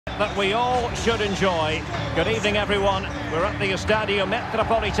that we all should enjoy. Good evening, everyone. We're at the Estadio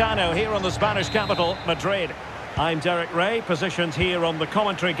Metropolitano here in the Spanish capital, Madrid. I'm Derek Ray, positioned here on the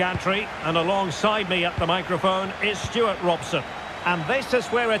commentary gantry, and alongside me at the microphone is Stuart Robson. And this is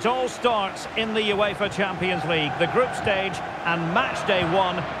where it all starts in the UEFA Champions League, the group stage and match day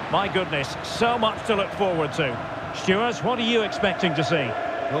one. My goodness, so much to look forward to. Stuart, what are you expecting to see?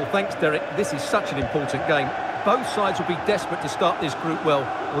 Well, thanks, Derek. This is such an important game. Both sides will be desperate to start this group well.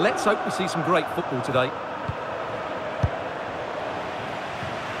 Let's hope we see some great football today.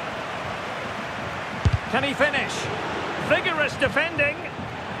 Can he finish? Vigorous defending.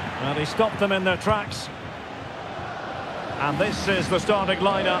 Well, he stopped them in their tracks. And this is the starting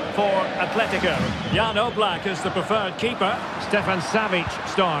lineup for Atletico. Jan Oblak is the preferred keeper. Stefan Savic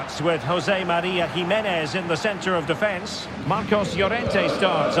starts with Jose Maria Jimenez in the centre of defence. Marcos Llorente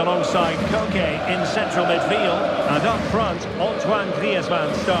starts alongside Koke in central midfield. And up front, Antoine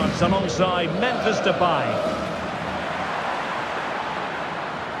Griezmann starts alongside Memphis Depay.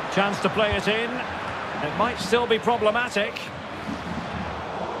 Chance to play it in. It might still be problematic.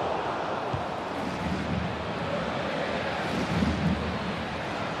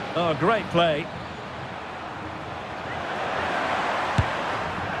 Oh, great play.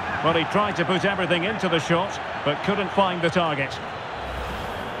 Well, he tried to put everything into the shot, but couldn't find the target.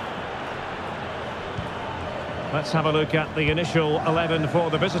 Let's have a look at the initial 11 for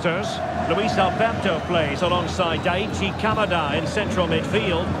the visitors. Luis Alberto plays alongside Daichi Kamada in central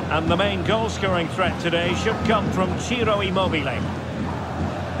midfield, and the main goal-scoring threat today should come from Ciro Immobile.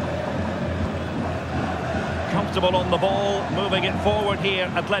 Comfortable on the ball, moving it forward here,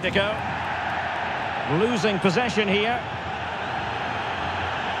 Atletico. Losing possession here.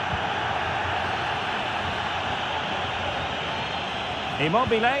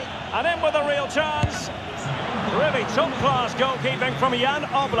 Immobile, and in with a real chance. Really top-class goalkeeping from Jan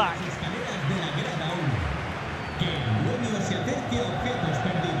Oblak.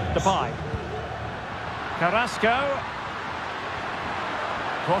 Depay. Carrasco.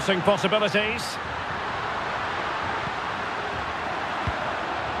 Crossing possibilities.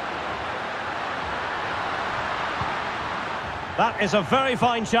 That is a very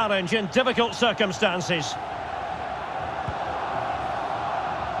fine challenge in difficult circumstances.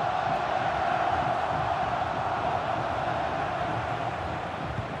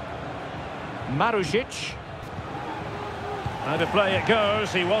 Marušić. How to play it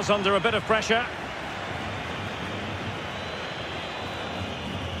goes. He was under a bit of pressure.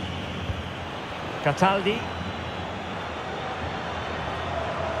 Cataldi.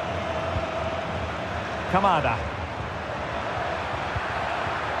 Kamada.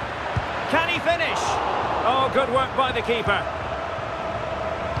 Can he finish? Oh, good work by the keeper.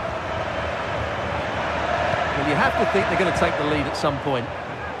 Well, you have to think they're going to take the lead at some point,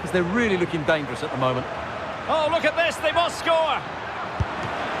 because they're really looking dangerous at the moment. Oh, look at this, they must score.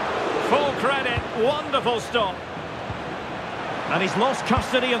 Full credit, wonderful stop. And he's lost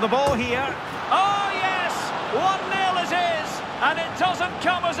custody of the ball here. Oh, yes, 1-0 it is, and it doesn't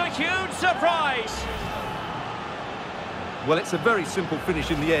come as a huge surprise. Well, it's a very simple finish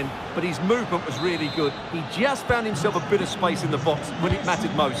in the end, but his movement was really good. He just found himself a bit of space in the box when it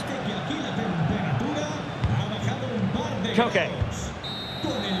mattered most. Koke.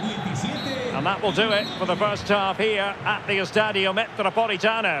 And that will do it for the first half here at the Estadio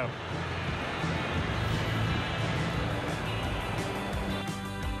Metropolitano.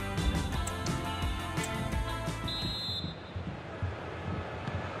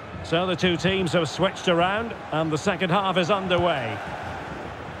 So the two teams have switched around and the second half is underway.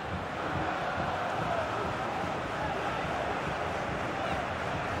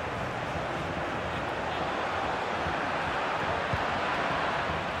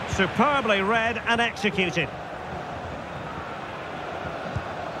 Superbly read and executed.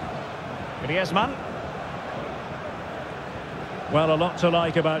 Griezmann. Well, a lot to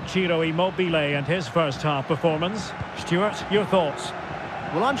like about Ciro Immobile and his first half performance. Stuart, your thoughts?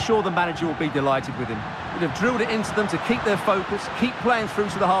 Well, I'm sure the manager will be delighted with him. He'd have drilled it into them to keep their focus, keep playing through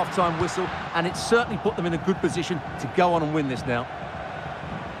to the half-time whistle, and it's certainly put them in a good position to go on and win this now.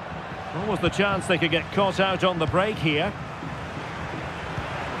 What was the chance they could get caught out on the break here?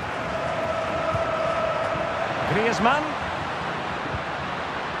 Griezmann.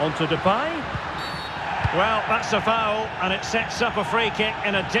 On to Depay. Well, that's a foul, and it sets up a free kick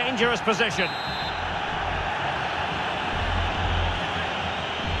in a dangerous position.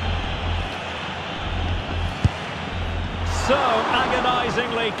 So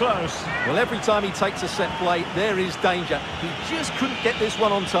agonisingly close. Well, every time he takes a set play, there is danger. He just couldn't get this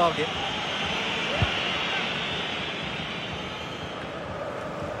one on target.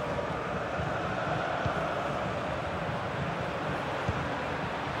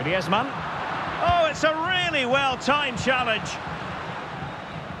 Griezmann. Oh, it's a really well-timed challenge.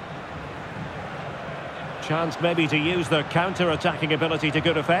 Chance maybe to use their counter-attacking ability to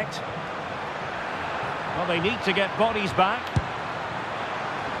good effect. Well, they need to get bodies back.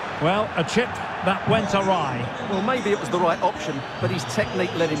 Well, a chip that went awry. Well, maybe it was the right option, but his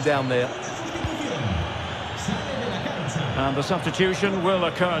technique let him down there. And the substitution will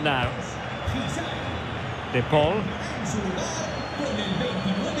occur now. De Paul.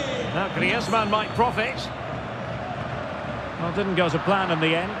 Now Griezmann might profit. Well, didn't go to plan in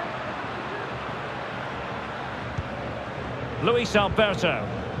the end. Luis Alberto.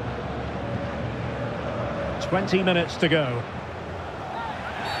 20 minutes to go.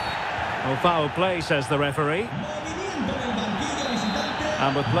 Oh, foul play, says the referee.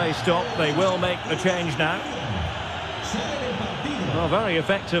 And with play stopped, they will make the change now. Well, very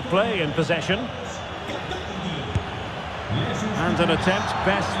effective play in possession. And an attempt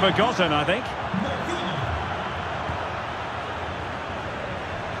best forgotten, I think.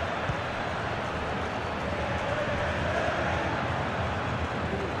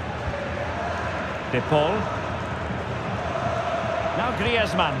 De Paul. Now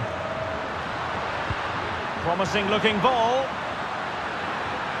Griezmann. Promising looking ball.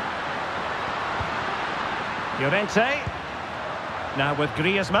 Llorente. Now with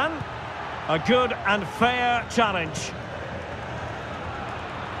Griezmann. A good and fair challenge.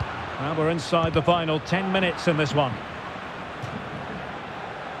 Well, we're inside the final 10 minutes in this one.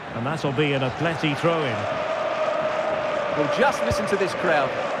 And that'll be an Atleti throw-in. Well, just listen to this crowd.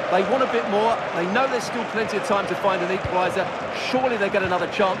 They want a bit more. They know there's still plenty of time to find an equaliser. Surely they get another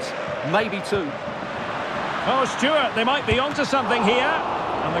chance, maybe two. Oh, Stuart, they might be onto something here.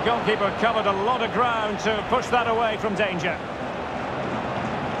 And the goalkeeper covered a lot of ground to push that away from danger.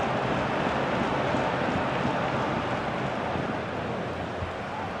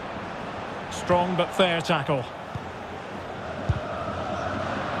 Strong but fair tackle.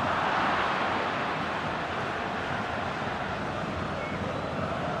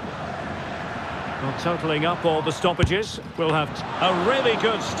 Well, totalling up all the stoppages, we'll have a really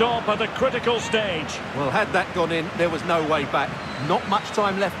good stop at a critical stage. Well, had that gone in, there was no way back. Not much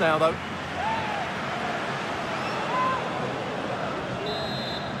time left now, though.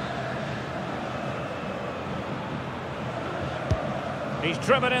 He's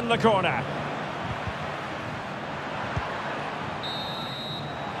driven in the corner.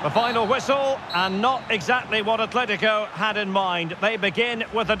 The final whistle, and not exactly what Atletico had in mind. They begin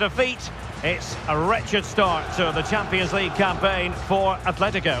with a defeat. It's a wretched start to the Champions League campaign for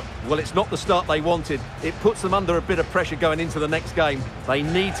Atletico. Well, it's not the start they wanted. It puts them under a bit of pressure going into the next game. They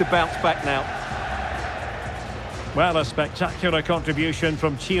need to bounce back now. Well, a spectacular contribution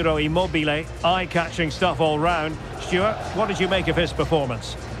from Ciro Immobile. Eye-catching stuff all round. Stuart, what did you make of his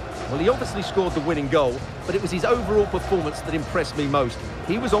performance? Well, he obviously scored the winning goal, but it was his overall performance that impressed me most.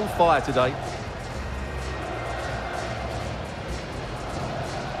 He was on fire today.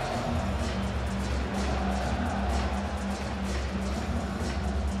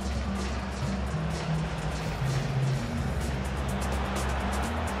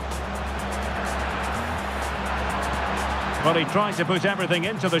 Well, he tried to put everything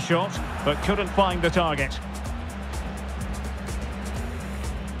into the shot, but couldn't find the target.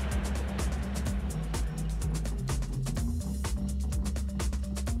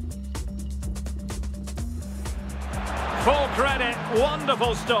 Full credit,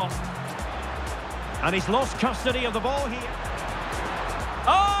 wonderful stop. And he's lost custody of the ball here.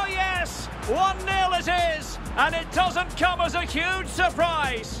 Oh, yes! 1-0 it is! And it doesn't come as a huge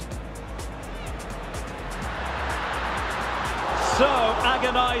surprise. So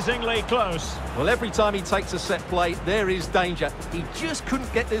agonisingly close. Well, every time he takes a set play, there is danger. He just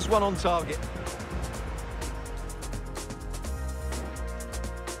couldn't get this one on target.